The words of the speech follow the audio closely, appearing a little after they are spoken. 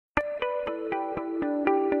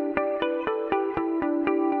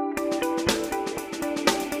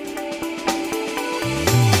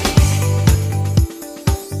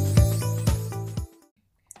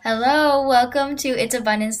Hello, welcome to It's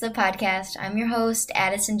Abundance, the podcast. I'm your host,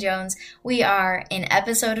 Addison Jones. We are in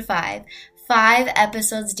episode 5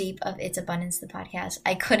 episodes deep of It's Abundance, the podcast.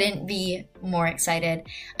 I couldn't be more excited.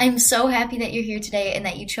 I'm so happy that you're here today and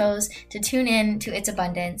that you chose to tune in to It's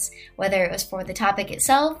Abundance, whether it was for the topic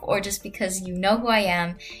itself or just because you know who I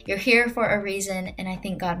am. You're here for a reason, and I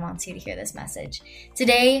think God wants you to hear this message.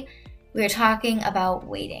 Today, we are talking about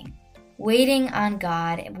waiting. Waiting on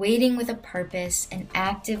God, waiting with a purpose, and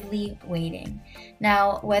actively waiting.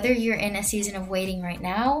 Now, whether you're in a season of waiting right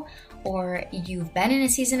now, or you've been in a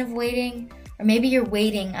season of waiting, or maybe you're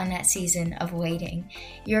waiting on that season of waiting,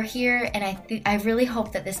 you're here, and I really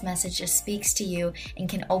hope that this message just speaks to you and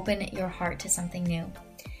can open your heart to something new.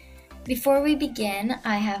 Before we begin,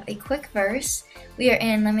 I have a quick verse. We are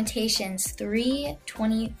in Lamentations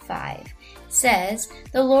 3:25. It says,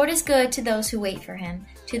 "The Lord is good to those who wait for him,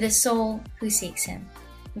 to the soul who seeks him."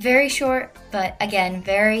 Very short, but again,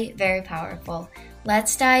 very, very powerful.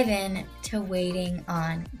 Let's dive in to waiting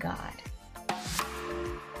on God.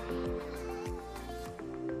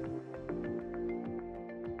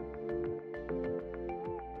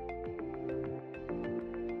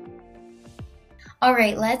 All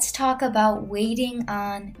right, let's talk about waiting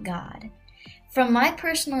on God. From my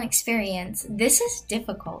personal experience, this is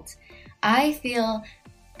difficult. I feel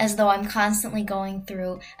as though I'm constantly going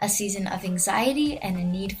through a season of anxiety and a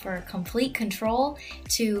need for complete control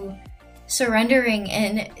to surrendering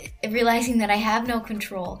and realizing that I have no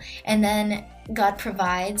control. And then God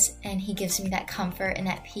provides and he gives me that comfort and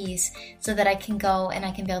that peace so that I can go and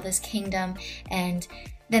I can build this kingdom, and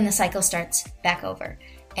then the cycle starts back over.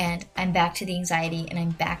 And I'm back to the anxiety and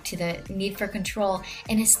I'm back to the need for control.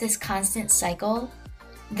 And it's this constant cycle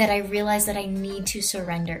that I realize that I need to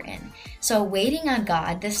surrender in. So waiting on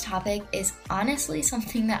God, this topic is honestly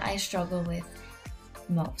something that I struggle with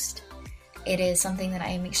most. It is something that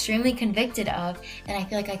I am extremely convicted of, and I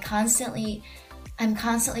feel like I'm constantly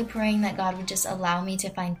praying that God would just allow me to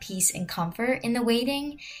find peace and comfort in the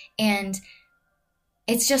waiting. And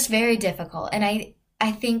it's just very difficult. And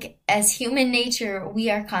I think as human nature, we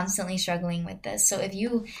are constantly struggling with this. So if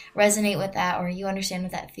you resonate with that or you understand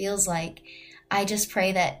what that feels like, I just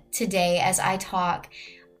pray that today as I talk,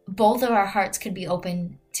 both of our hearts could be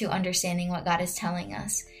open to understanding what God is telling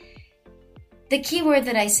us. The key word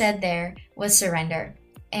that I said there was surrender.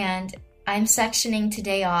 And I'm sectioning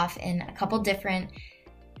today off in a couple different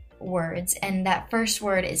words. And that first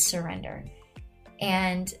word is surrender.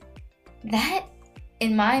 And that,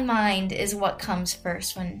 in my mind, is what comes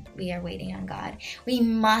first when we are waiting on God. We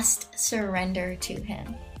must surrender to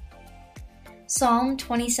him. Psalm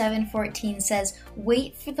 27:14 says,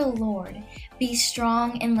 "Wait for the Lord. Be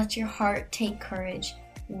strong and let your heart take courage.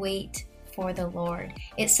 Wait for the Lord."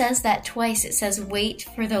 It says that twice. It says, "Wait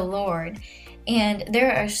for the Lord." And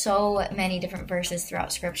there are so many different verses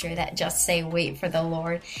throughout scripture that just say, "Wait for the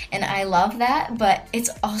Lord." And I love that, but it's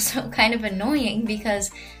also kind of annoying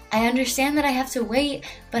because I understand that I have to wait,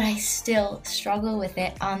 but I still struggle with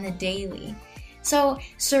it on the daily. So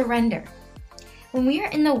surrender. When we are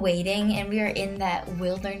in the waiting and we are in that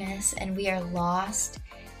wilderness and we are lost,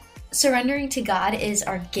 surrendering to God is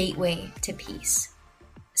our gateway to peace.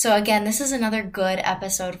 So again, this is another good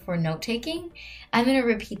episode for note-taking. I'm going to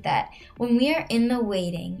repeat that. When we are in the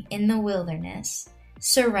waiting, in the wilderness,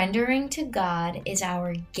 surrendering to God is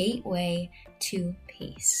our gateway to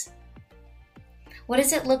peace. What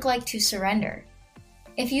does it look like to surrender?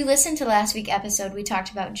 If you listened to last week's episode, we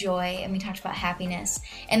talked about joy and we talked about happiness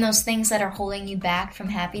and those things that are holding you back from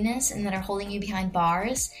happiness and that are holding you behind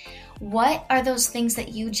bars. What are those things that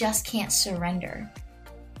you just can't surrender?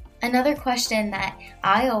 Another question that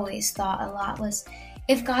I always thought a lot was,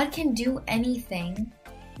 if God can do anything,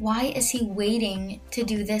 why is he waiting to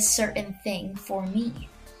do this certain thing for me?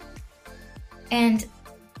 And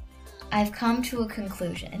I've come to a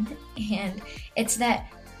conclusion, and it's that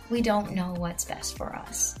we don't know what's best for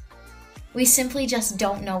us. We simply just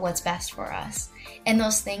don't know what's best for us. And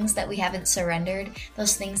those things that we haven't surrendered,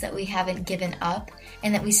 those things that we haven't given up,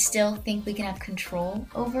 and that we still think we can have control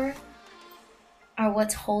over, are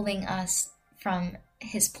what's holding us from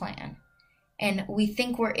his plan. And we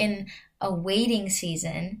think we're in a waiting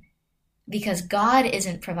season because God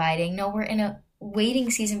isn't providing. No, we're in a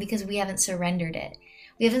waiting season because we haven't surrendered it.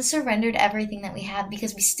 We haven't surrendered everything that we have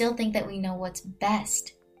because we still think that we know what's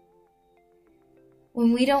best.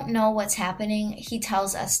 When we don't know what's happening, he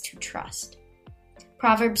tells us to trust.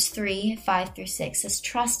 Proverbs 3:5-6 says,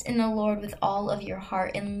 "Trust in the Lord with all of your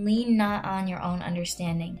heart and lean not on your own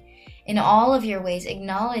understanding. In all of your ways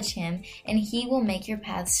acknowledge him, and he will make your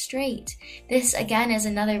paths straight." This, again, is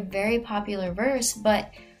another very popular verse,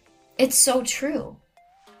 but it's so true.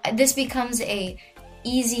 This becomes a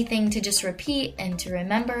easy thing to just repeat and to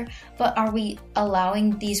remember, but are we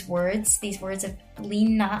allowing these words of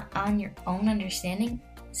lean not on your own understanding,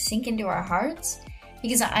 sink into our hearts?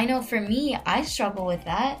 Because I know for me, I struggle with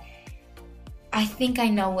that. I think I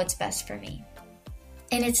know what's best for me.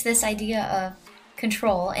 And it's this idea of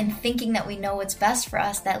control and thinking that we know what's best for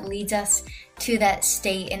us that leads us to that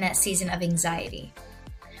state in that season of anxiety.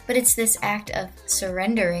 But it's this act of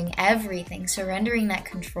surrendering everything, surrendering that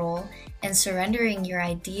control, and surrendering your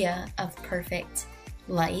idea of perfect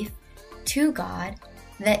life to God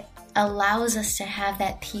that allows us to have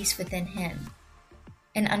that peace within Him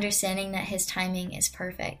and understanding that His timing is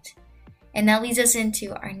perfect. And that leads us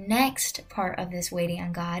into our next part of this waiting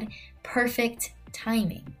on God, perfect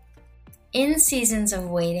timing. In seasons of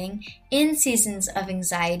waiting, in seasons of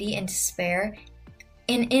anxiety and despair,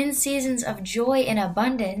 and in seasons of joy and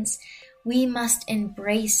abundance, we must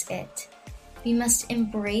embrace it. We must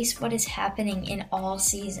embrace what is happening in all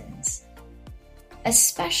seasons,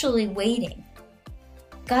 especially waiting.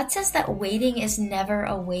 God says that waiting is never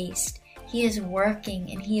a waste. He is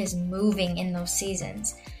working and He is moving in those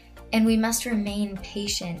seasons. And we must remain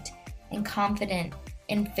patient and confident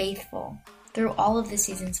and faithful through all of the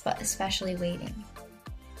seasons, but especially waiting.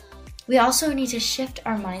 We also need to shift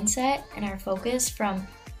our mindset and our focus from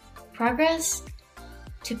progress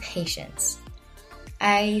to patience.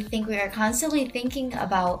 I think we are constantly thinking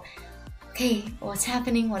about, okay, what's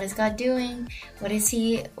happening? What is God doing?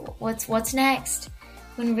 What's next?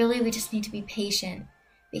 When really we just need to be patient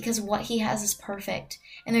because what He has is perfect.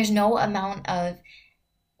 And there's no amount of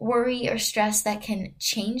worry or stress that can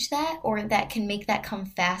change that or that can make that come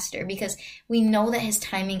faster, because we know that His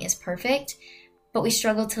timing is perfect, but we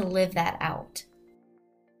struggle to live that out.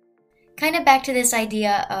 Kind of back to this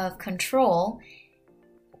idea of control,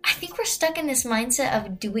 I think we're stuck in this mindset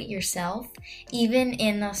of do it yourself, even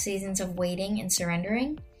in those seasons of waiting and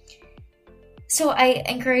surrendering. So I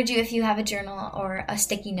encourage you, if you have a journal or a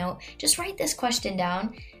sticky note, just write this question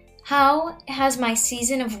down. How has my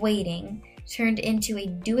season of waiting turned into a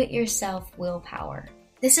do-it-yourself willpower?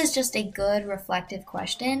 This is just a good reflective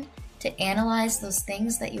question to analyze those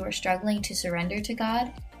things that you are struggling to surrender to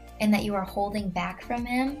God and that you are holding back from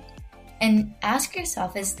Him. And ask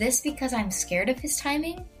yourself, is this because I'm scared of His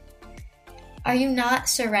timing? Are you not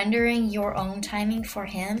surrendering your own timing for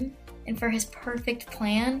Him and for His perfect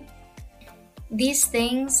plan? These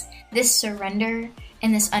things, this surrender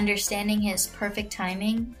and this understanding His perfect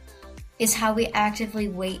timing, is how we actively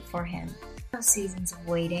wait for Him. Those seasons of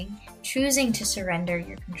waiting, choosing to surrender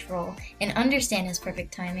your control and understand His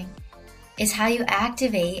perfect timing, is how you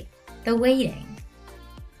activate the waiting.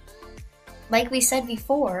 Like we said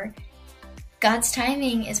before, God's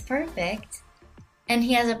timing is perfect, and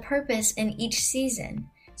He has a purpose in each season.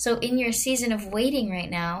 So in your season of waiting right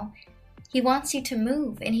now, He wants you to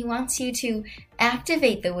move, and He wants you to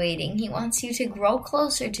activate the waiting. He wants you to grow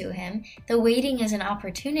closer to Him. The waiting is an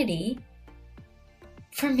opportunity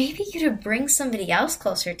for maybe you to bring somebody else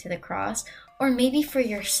closer to the cross, or maybe for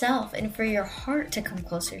yourself and for your heart to come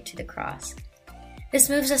closer to the cross. This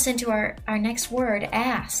moves us into our next word,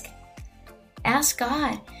 ask. Ask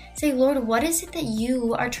God. Say, Lord, what is it that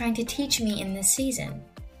you are trying to teach me in this season?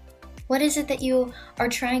 What is it that you are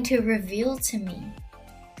trying to reveal to me?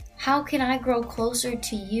 How can I grow closer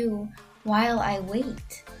to you while I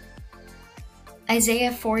wait?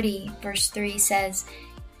 Isaiah 40 verse 3 says,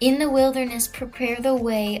 "In the wilderness prepare the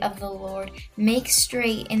way of the Lord, make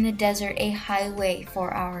straight in the desert a highway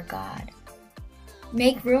for our God."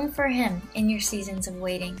 Make room for Him in your seasons of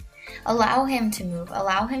waiting. Allow Him to move,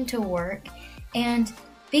 allow Him to work, and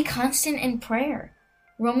be constant in prayer.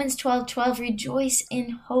 Romans 12:12, rejoice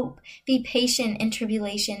in hope, be patient in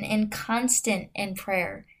tribulation, and constant in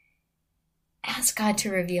prayer. Ask God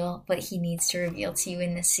to reveal what He needs to reveal to you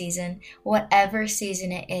in this season, whatever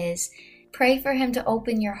season it is. Pray for Him to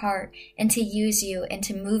open your heart and to use you and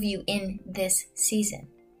to move you in this season.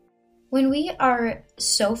 When we are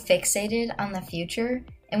so fixated on the future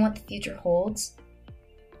and what the future holds,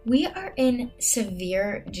 we are in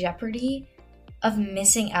severe jeopardy of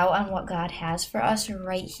missing out on what God has for us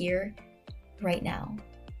right here, right now.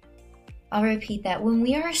 I'll repeat that. When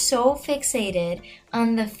we are so fixated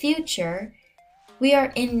on the future, we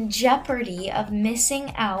are in jeopardy of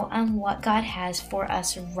missing out on what God has for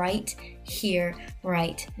us right here,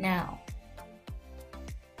 right now.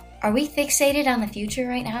 Are we fixated on the future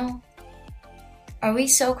right now? Are we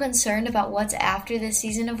so concerned about what's after this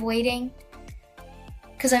season of waiting?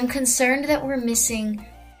 Because I'm concerned that we're missing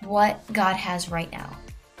what God has right now.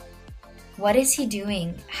 What is He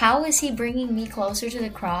doing? How is He bringing me closer to the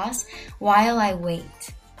cross while I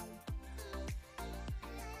wait?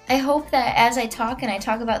 I hope that as I talk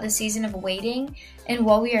about the season of waiting and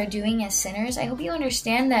what we are doing as sinners, I hope you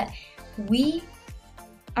understand that we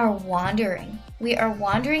are wandering. We are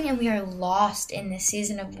wandering and we are lost in this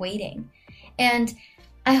season of waiting. And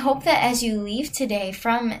I hope that as you leave today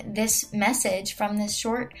from this message, from this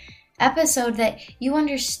short episode, that you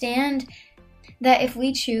understand that if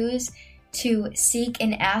we choose to seek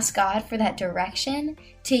and ask God for that direction,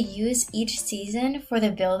 to use each season for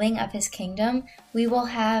the building of His kingdom, we will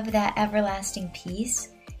have that everlasting peace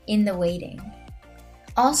in the waiting.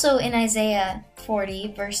 Also in Isaiah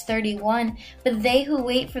 40, verse 31, "But they who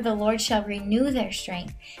wait for the Lord shall renew their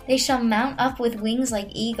strength. They shall mount up with wings like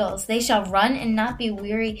eagles. They shall run and not be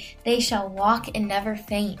weary. They shall walk and never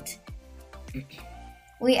faint."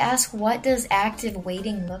 We ask, what does active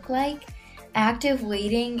waiting look like? Active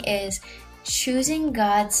waiting is choosing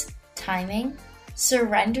God's timing,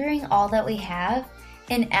 surrendering all that we have,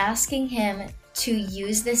 and asking Him to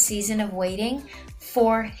use this season of waiting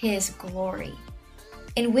for His glory.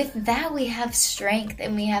 And with that, we have strength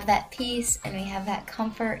and we have that peace and we have that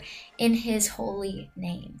comfort in His holy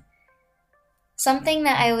name. Something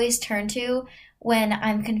that I always turn to when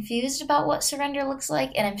I'm confused about what surrender looks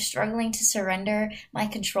like and I'm struggling to surrender my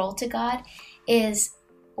control to God is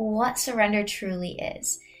what surrender truly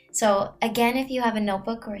is. So again, if you have a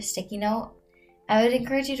notebook or a sticky note, I would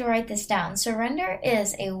encourage you to write this down. Surrender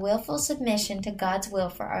is a willful submission to God's will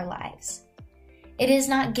for our lives. It is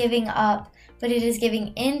not giving up, but it is giving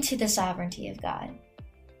into the sovereignty of God.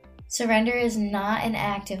 Surrender is not an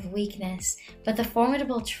act of weakness, but the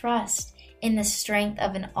formidable trust in the strength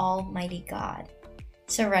of an almighty God.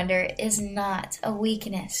 Surrender is not a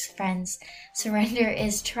weakness, friends. Surrender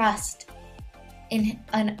is trust in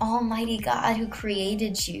an almighty God who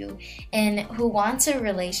created you and who wants a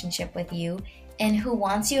relationship with you and who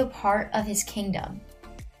wants you a part of His kingdom.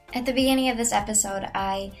 At the beginning of this episode,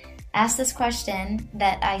 I asked this question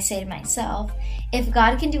that I say to myself: if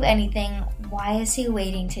God can do anything, why is He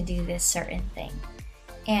waiting to do this certain thing?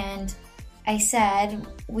 And I said,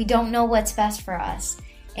 we don't know what's best for us.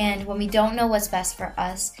 And when we don't know what's best for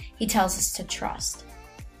us, He tells us to trust.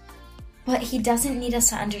 But He doesn't need us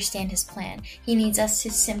to understand His plan. He needs us to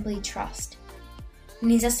simply trust. He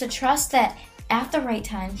needs us to trust that at the right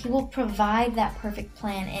time, He will provide that perfect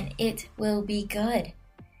plan and it will be good.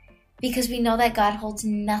 Because we know that God holds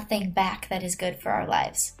nothing back that is good for our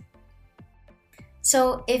lives.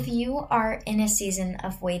 So if you are in a season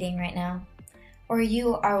of waiting right now, or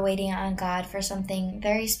you are waiting on God for something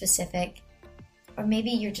very specific, or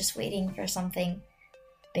maybe you're just waiting for something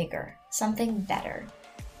bigger, something better,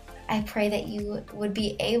 I pray that you would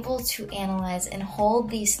be able to analyze and hold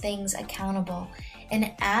these things accountable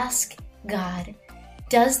and ask God,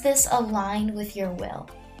 does this align with your will?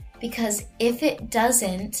 Because if it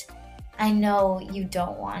doesn't, I know you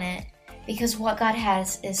don't want it, because what God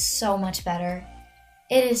has is so much better.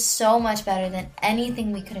 It is so much better than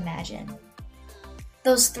anything we could imagine.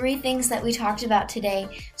 Those 3 things that we talked about today,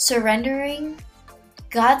 surrendering,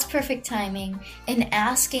 God's perfect timing, and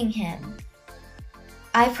asking Him.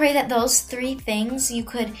 I pray that those 3 things you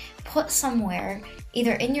could put somewhere,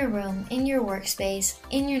 either in your room, in your workspace,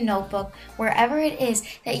 in your notebook, wherever it is,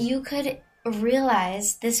 that you could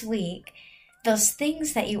realize this week those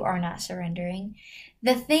things that you are not surrendering,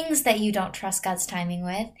 the things that you don't trust God's timing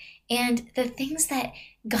with, and the things that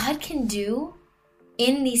God can do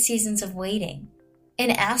in these seasons of waiting.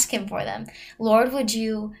 And ask Him for them. Lord, would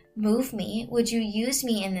you move me? Would you use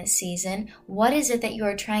me in this season? What is it that you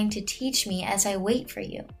are trying to teach me as I wait for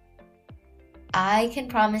you? I can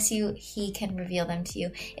promise you, He can reveal them to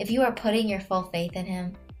you. If you are putting your full faith in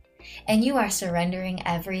Him and you are surrendering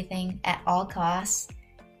everything at all costs,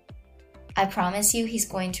 I promise you He's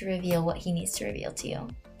going to reveal what He needs to reveal to you.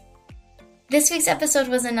 This week's episode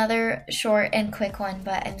was another short and quick one,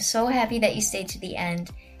 but I'm so happy that you stayed to the end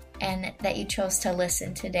and that you chose to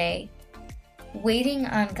listen today. Waiting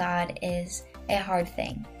on God is a hard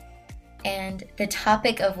thing, and the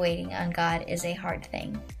topic of waiting on God is a hard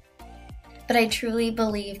thing. But I truly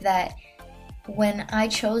believe that when I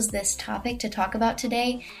chose this topic to talk about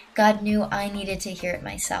today, God knew I needed to hear it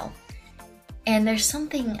myself. And there's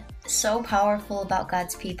something so powerful about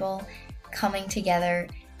God's people coming together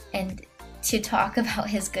and to talk about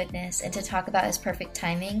His goodness and to talk about His perfect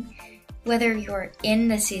timing, whether you're in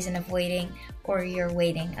the season of waiting or you're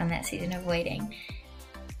waiting on that season of waiting.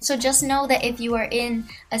 So just know that if you are in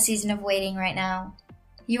a season of waiting right now,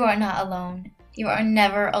 you are not alone. You are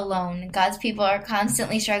never alone. God's people are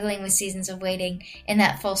constantly struggling with seasons of waiting in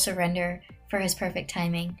that full surrender for His perfect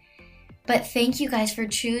timing. But thank you guys for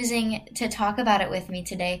choosing to talk about it with me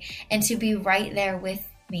today and to be right there with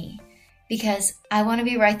me. because I want to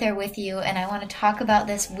be right there with you and I want to talk about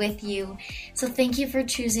this with you. So thank you for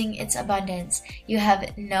choosing It's Abundance. You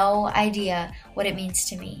have no idea what it means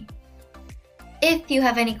to me. If you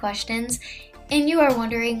have any questions and you are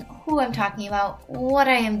wondering who I'm talking about, what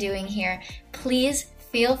I am doing here, please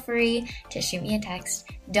feel free to shoot me a text.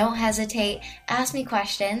 Don't hesitate. Ask me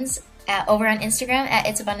questions over on Instagram at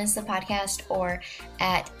It's Abundance the podcast or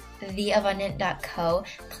at theabundant.co.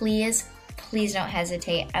 Please don't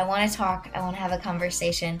hesitate. I want to talk. I want to have a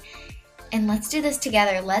conversation. And let's do this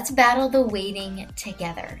together. Let's battle the waiting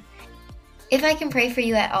together. If I can pray for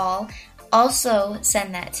you at all, also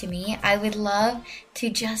send that to me. I would love to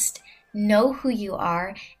just know who you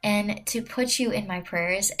are and to put you in my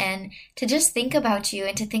prayers and to just think about you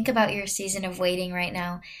and to think about your season of waiting right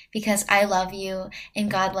now, because I love you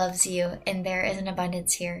and God loves you and there is an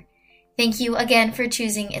abundance here. Thank you again for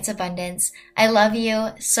choosing It's Abundance. I love you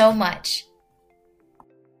so much.